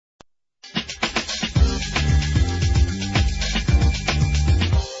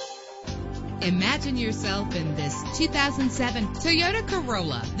Imagine yourself in this 2007 Toyota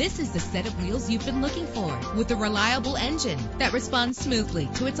Corolla. This is the set of wheels you've been looking for, with a reliable engine that responds smoothly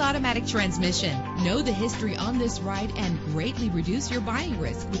to its automatic transmission. Know the history on this ride and greatly reduce your buying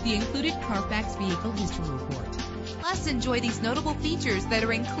risk with the included Carfax Vehicle History Report. Plus, enjoy these notable features that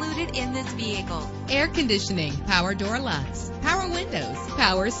are included in this vehicle: Air conditioning, power door locks, power windows,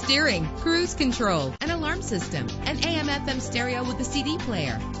 power steering, cruise control, an alarm system, an AM/FM stereo with a CD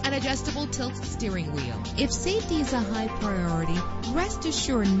player, an adjustable tilt steering wheel. If safety is a high priority, rest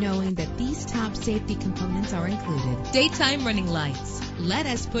assured knowing that these top safety components are included: daytime running lights. Let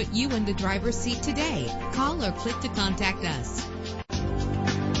us put you in the driver's seat today. Call or click to contact us.